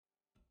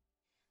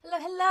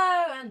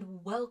Hello,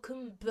 and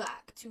welcome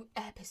back to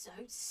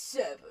episode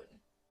 7.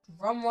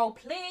 Drum roll,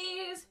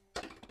 please.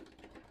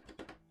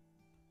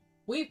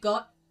 We've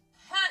got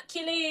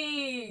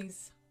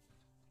Hercules.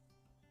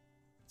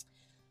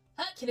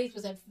 Hercules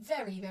was a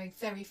very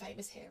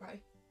famous hero.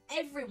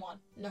 Everyone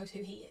knows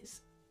who he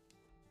is.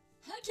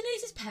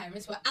 Hercules'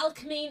 parents were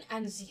Alcmene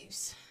and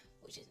Zeus,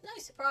 which is no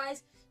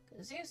surprise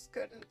because Zeus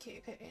couldn't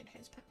keep it in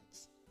his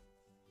pants.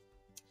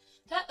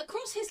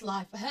 Across his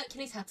life,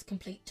 Hercules had to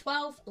complete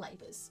 12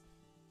 labours.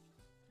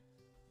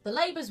 The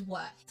labours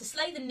were to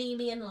slay the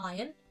Nemean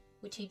lion,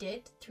 which he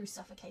did through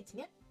suffocating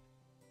it.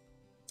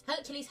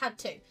 Hercules had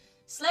to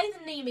slay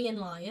the Nemean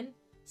lion,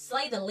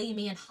 slay the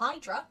Lemnian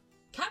hydra,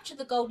 capture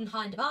the golden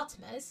hind of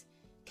Artemis,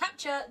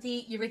 capture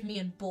the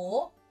Eurythmian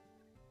boar,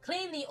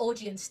 clean the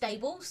Augean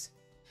stables,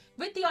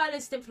 rid the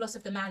island Stymphalos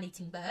of the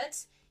man-eating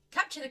birds,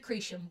 capture the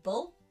Cretan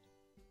bull,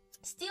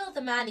 steal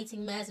the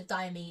man-eating mares of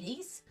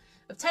Diomedes,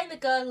 obtain the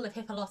girdle of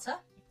Hippolyta,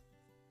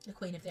 the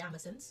queen of the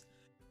Amazons,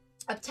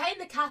 obtain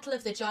the cattle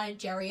of the giant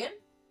Geryon,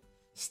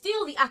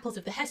 steal the apples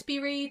of the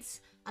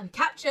Hesperides, and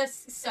capture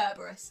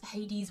Cerberus,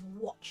 Hades'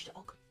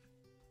 watchdog.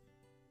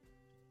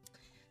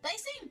 They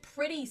seem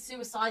pretty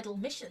suicidal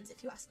missions,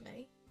 if you ask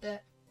me,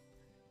 but,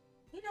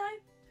 you know,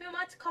 who am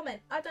I to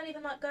comment? I don't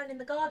even like going in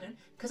the garden,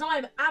 because I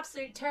am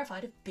absolutely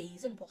terrified of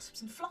bees and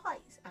wasps and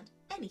flies, and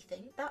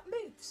anything that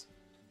moves.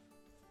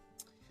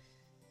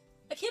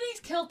 Achilles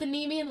killed the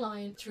Nemean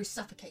lion through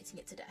suffocating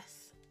it to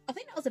death. I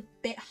think that was a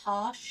bit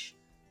harsh,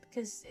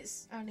 because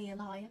it's only a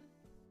lion.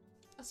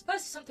 I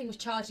suppose if something was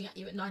charging at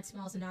you at 90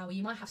 miles an hour,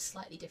 you might have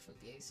slightly different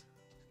views.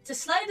 To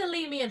slay the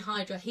Lemnian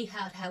hydra, he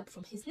had help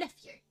from his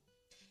nephew.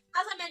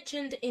 As I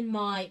mentioned in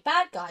my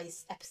Bad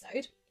Guys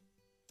episode,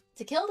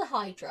 to kill the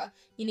hydra,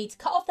 you need to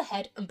cut off the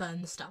head and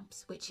burn the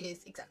stumps, which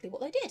is exactly what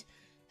they did.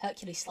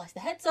 Hercules sliced the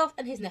heads off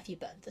and his nephew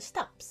burned the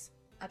stumps.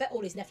 I bet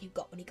all his nephew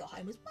got when he got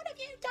home was, "What have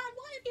you done?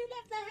 Why have you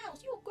left the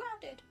house? You're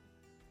grounded."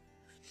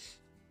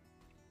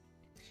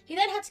 He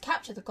then had to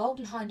capture the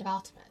golden hind of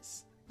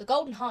Artemis. The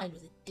golden hind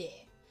was a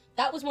deer.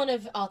 That was one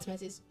of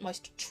Artemis's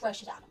most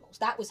treasured animals.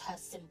 That was her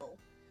symbol.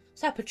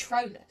 It's her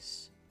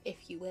Patronus,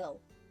 if you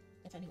will,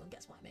 if anyone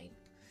gets what I mean.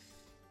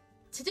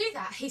 To do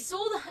that,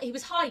 he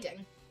was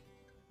hiding.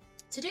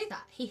 To do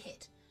that, he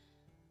hid.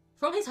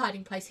 From his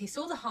hiding place, he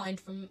saw the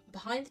hind from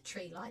behind the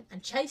tree line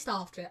and chased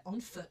after it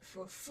on foot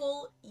for a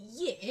full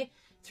year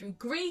through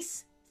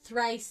Greece,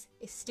 Thrace,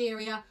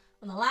 Hysteria,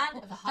 on the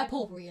land of the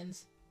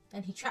Hyperboreans.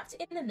 Then he trapped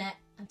it in a net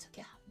and took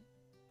it home.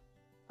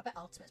 I bet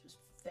Artemis was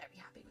very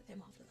happy with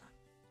him after that.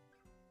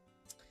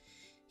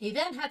 He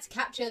then had to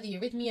capture the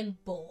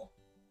Eurythmian boar.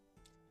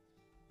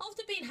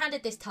 After being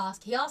handed this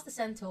task, he asked the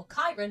centaur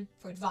Chiron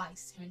for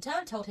advice, who in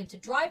turn told him to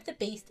drive the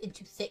beast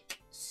into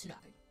thick snow.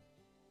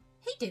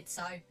 He did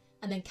so,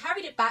 and then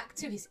carried it back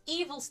to his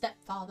evil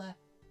stepfather,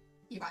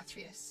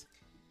 Eurythmius.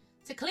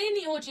 To clean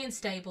the Augean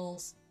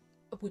stables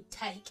would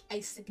take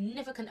a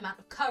significant amount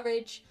of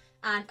courage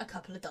and a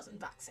couple of dozen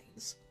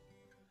vaccines.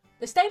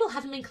 The stable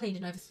hadn't been cleaned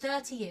in over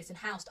 30 years and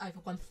housed over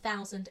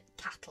 1,000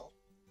 cattle.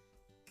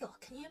 God,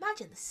 can you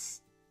imagine the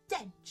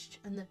stench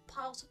and the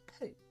piles of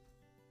poo?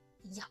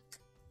 Yuck.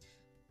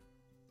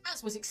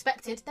 As was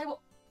expected, they were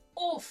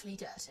awfully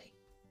dirty.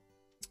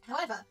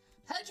 However,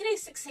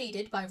 Hercules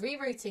succeeded by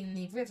rerouting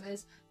the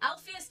rivers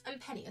Alpheus and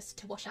Peneus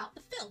to wash out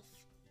the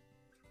filth,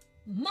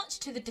 much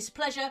to the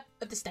displeasure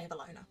of the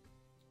stable owner.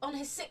 On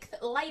his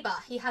 6th labour,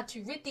 he had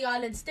to rid the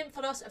island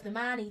Stymphalos of the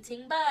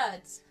man-eating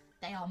birds.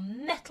 They are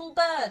metal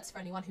birds, for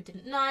anyone who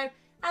didn't know,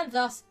 and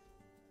thus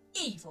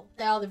evil.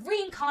 They are the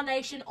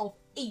reincarnation of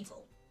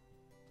evil.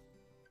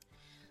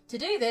 To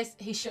do this,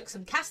 he shook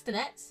some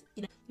castanets,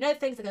 you know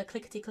things that go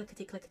clickety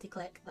clickety clickety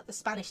click that the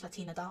Spanish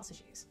Latina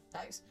dancers use,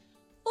 those,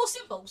 or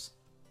cymbals,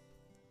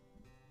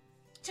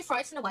 to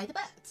frighten away the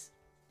birds.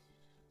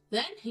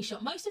 Then he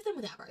shot most of them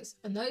with arrows,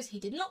 and those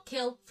he did not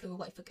kill flew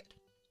away for good.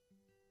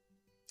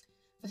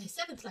 For his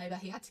 7th labour,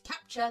 he had to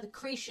capture the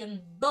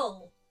Cretan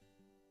bull,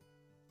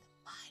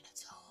 the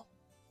Minotaur.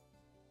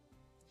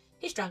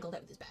 He strangled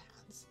it with his bare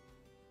hands.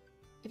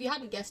 If you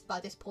hadn't guessed by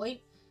this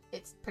point,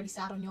 it's pretty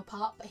sad on your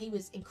part, but he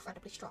was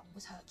incredibly strong,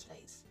 was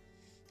Hercules.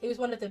 He was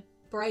one of the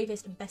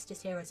bravest and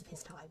bestest heroes of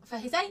his time. For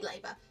his 8th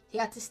labour, he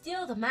had to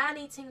steal the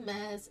man-eating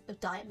mares of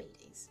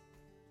Diomedes.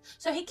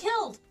 So he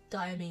killed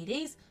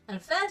Diomedes and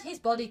fed his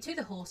body to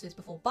the horses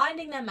before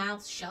binding their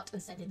mouths shut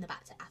and sending them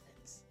back to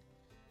Athens.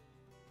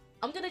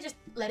 I'm going to just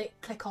let it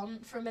click on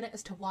for a minute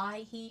as to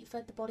why he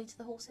fed the body to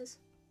the horses.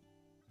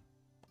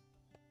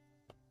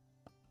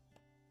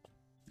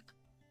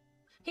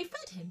 He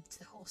fed him to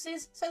the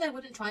horses so they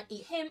wouldn't try and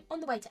eat him on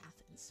the way to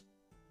Athens.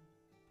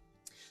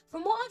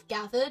 From what I've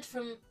gathered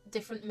from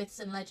different myths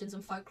and legends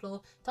and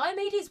folklore,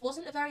 Diomedes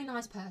wasn't a very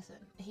nice person.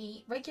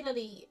 He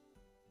regularly,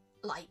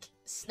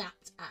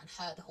 snapped and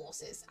hurt the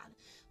horses, and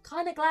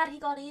kind of glad he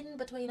got in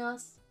between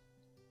us.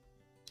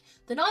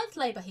 The 9th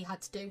labour he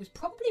had to do was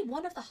probably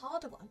one of the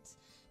harder ones.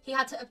 He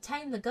had to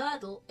obtain the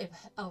girdle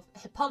of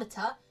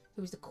Hippolyta,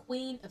 who was the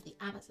queen of the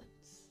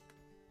Amazons.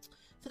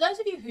 For those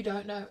of you who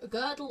don't know, a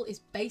girdle is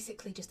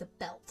basically just a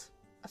belt.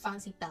 a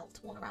fancy belt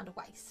worn around her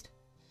waist.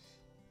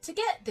 To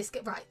get this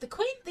right,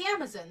 the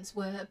Amazons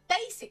were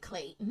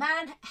basically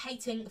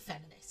man-hating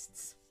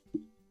feminists,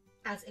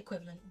 as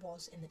equivalent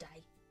was in the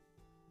day.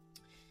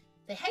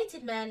 They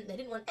hated men, they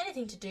didn't want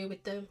anything to do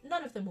with them,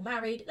 none of them were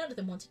married, none of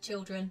them wanted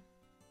children.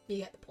 You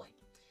get the point.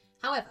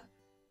 However,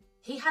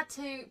 Hercules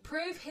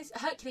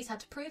had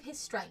to prove his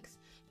strength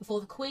before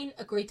the queen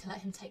agreed to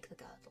let him take the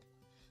girdle.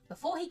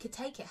 Before he could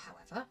take it,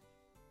 however,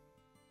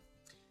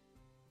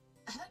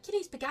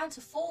 Hercules began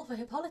to fall for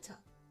Hippolyta,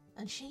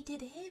 and she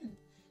did him,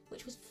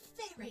 which was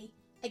very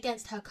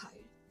against her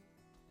code.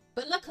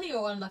 But luckily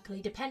or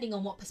unluckily, depending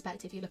on what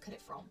perspective you look at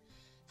it from,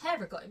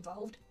 Hera got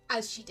involved,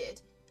 as she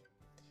did.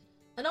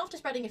 And after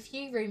spreading a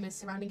few rumours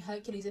surrounding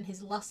Hercules and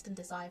his lust and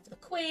desire for the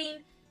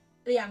queen,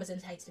 the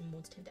Amazons hated him and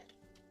wanted him dead.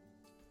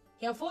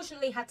 He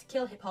unfortunately had to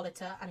kill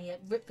Hippolyta, and he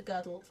had ripped the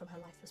girdle from her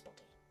lifeless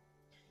body.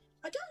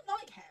 I don't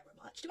like Hera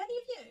much. Do any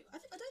of you? I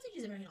don't think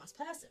she's a very nice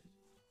person.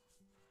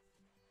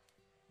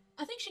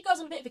 I think she goes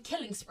on a bit of a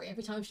killing spree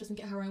every time she doesn't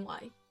get her own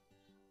way.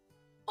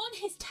 On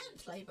his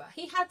 10th labour,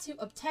 he had to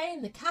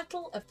obtain the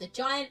cattle of the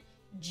giant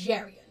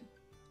Geryon.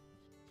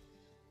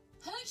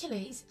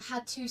 Hercules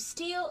had to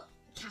steal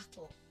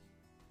cattle.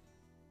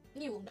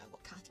 You all know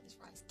what cattle is,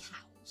 right? It's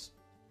cows.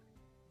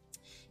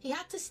 He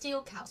had to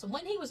steal cows, and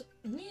when he was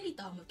nearly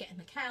done with getting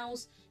the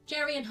cows,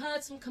 Geryon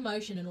heard some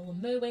commotion and all the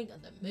mooing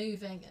and the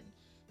moving and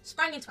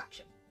sprang into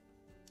action.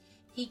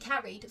 He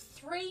carried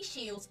 3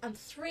 shields and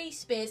 3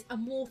 spears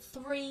and wore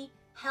 3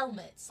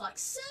 helmets. Like,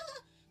 sir,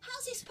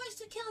 how's he supposed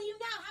to kill you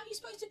now? How are you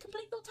supposed to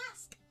complete your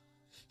task?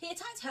 He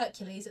attacked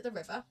Hercules at the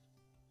river,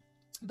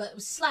 but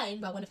was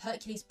slain by one of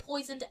Hercules'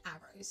 poisoned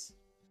arrows.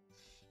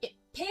 It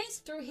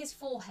pierced through his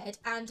forehead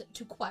and,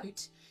 to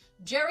quote,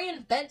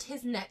 Geryon bent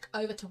his neck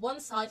over to one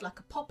side like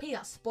a poppy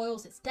that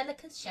spoils its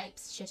delicate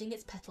shapes, shedding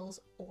its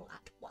petals all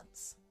at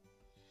once.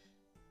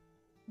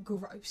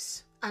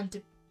 Gross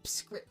and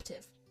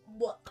descriptive.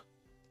 What?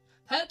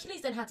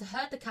 Hercules then had to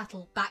herd the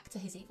cattle back to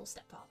his evil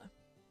stepfather.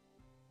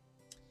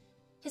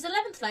 His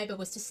 11th labour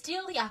was to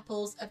steal the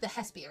apples of the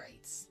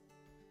Hesperides.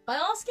 By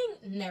asking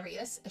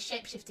Nereus, a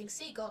shape-shifting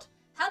sea god,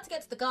 how to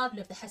get to the garden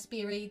of the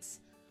Hesperides,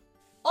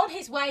 on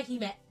his way he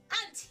met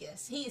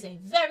Antaeus. He is a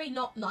very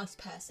not nice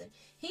person.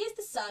 He is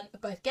the son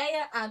of both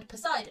Gaia and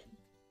Poseidon.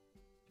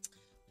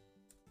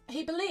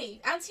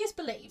 Antaeus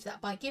believed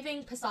that by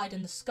giving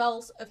Poseidon the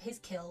skulls of his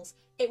kills,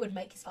 it would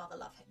make his father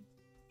love him.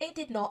 It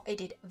did not, it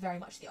did very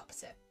much the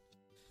opposite.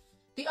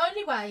 The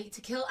only way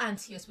to kill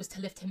Antaeus was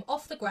to lift him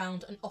off the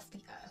ground and off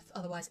the earth.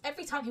 Otherwise,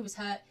 every time he was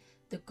hurt,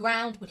 the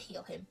ground would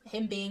heal him,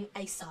 him being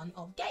a son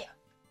of Gaia.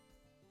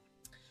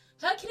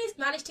 Hercules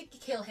managed to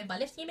kill him by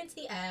lifting him into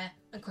the air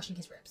and crushing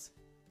his ribs.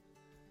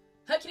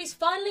 Hercules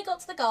finally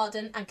got to the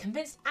garden and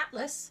convinced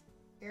Atlas,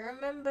 you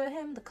remember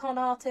him, the con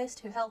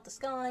artist who held the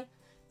sky,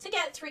 to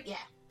get 3,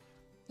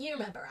 you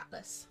remember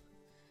Atlas.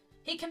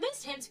 He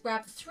convinced him to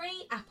grab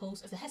 3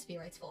 apples of the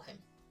Hesperides for him,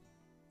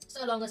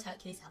 so long as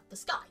Hercules held the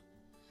sky.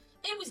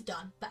 It was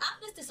done, but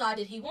Atlas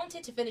decided he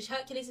wanted to finish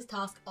Hercules'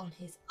 task on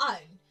his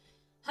own.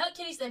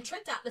 Hercules then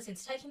tricked Atlas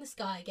into taking the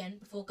sky again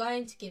before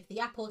going to give the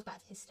apples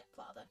back to his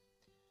stepfather.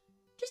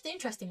 Just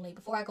interestingly,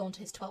 before I go on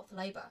to his 12th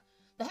labour,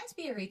 the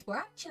Hesperides were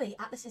actually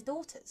Atlas's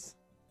daughters.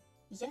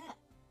 Yeah.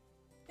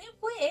 Bit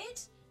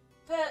weird,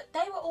 but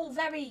they were all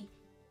very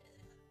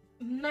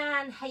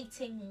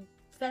man-hating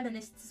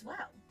feminists as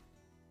well.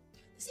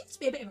 There seems to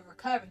be a bit of a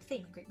recurring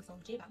theme in Greek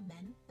mythology about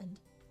men and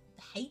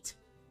the hate.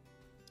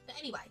 But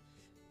anyway,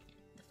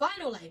 the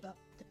final labour,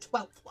 the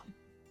 12th one.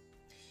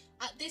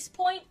 At this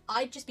point,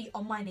 I'd just be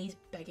on my knees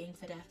begging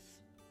for death.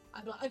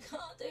 I'd be like, I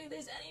can't do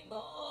this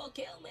anymore,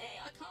 kill me,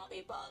 I can't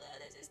be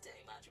bothered, this is too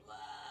much work.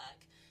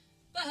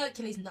 But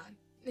Hercules, no.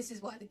 This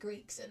is why the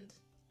Greeks and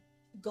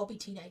gobby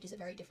teenagers are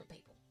very different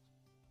people.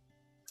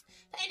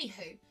 But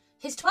anywho,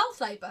 his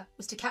 12th labour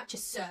was to capture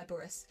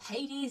Cerberus,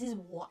 Hades'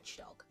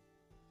 watchdog.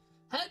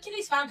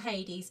 Hercules found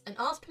Hades and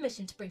asked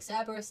permission to bring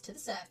Cerberus to the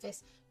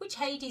surface, which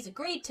Hades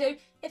agreed to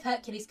if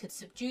Hercules could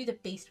subdue the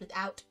beast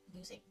without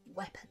using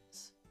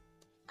weapons.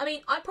 I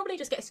mean, I'd probably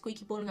just get a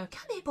squeaky ball and go,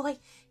 come here boy,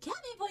 come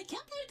play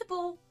with the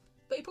ball.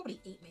 But he'd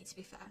probably eat me, to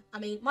be fair. I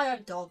mean, my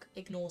own dog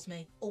ignores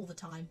me all the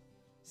time.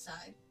 So,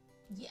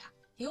 yeah.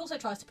 He also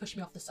tries to push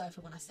me off the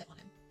sofa when I sit on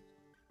him.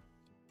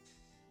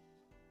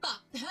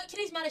 But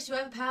Hercules managed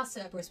to overpower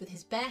Cerberus with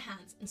his bare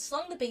hands and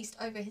slung the beast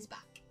over his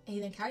back.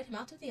 He then carried him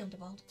out of the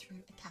underworld through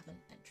a cavern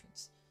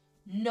entrance.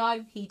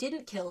 No, he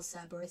didn't kill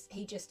Cerberus.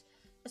 He just,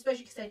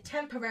 especially because they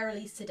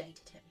temporarily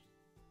sedated him.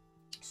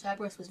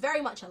 Cerberus was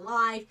very much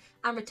alive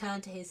and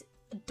returned to his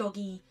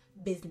doggy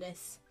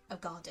business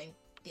of guarding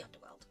the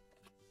underworld.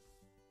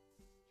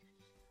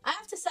 I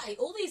have to say,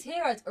 all these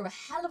heroes are a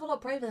hell of a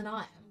lot braver than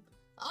I am.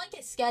 I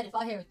get scared if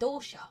I hear a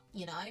door shut,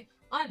 you know.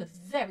 I'm a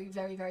very,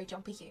 very, very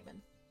jumpy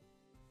human.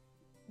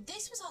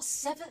 This was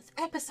our 7th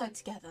episode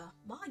together.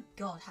 My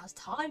God, how's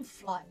time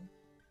flown?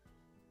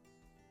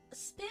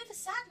 It's a bit of a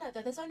sad note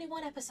though, there's only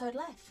 1 episode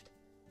left.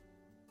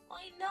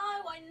 I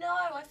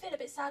know, I feel a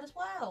bit sad as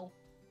well.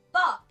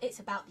 But it's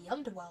about the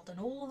underworld and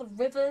all the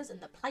rivers and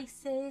the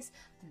places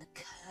and the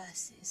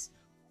curses.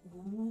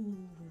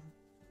 Ooh.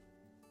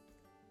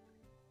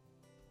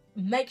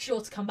 Make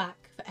sure to come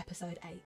back for episode 8.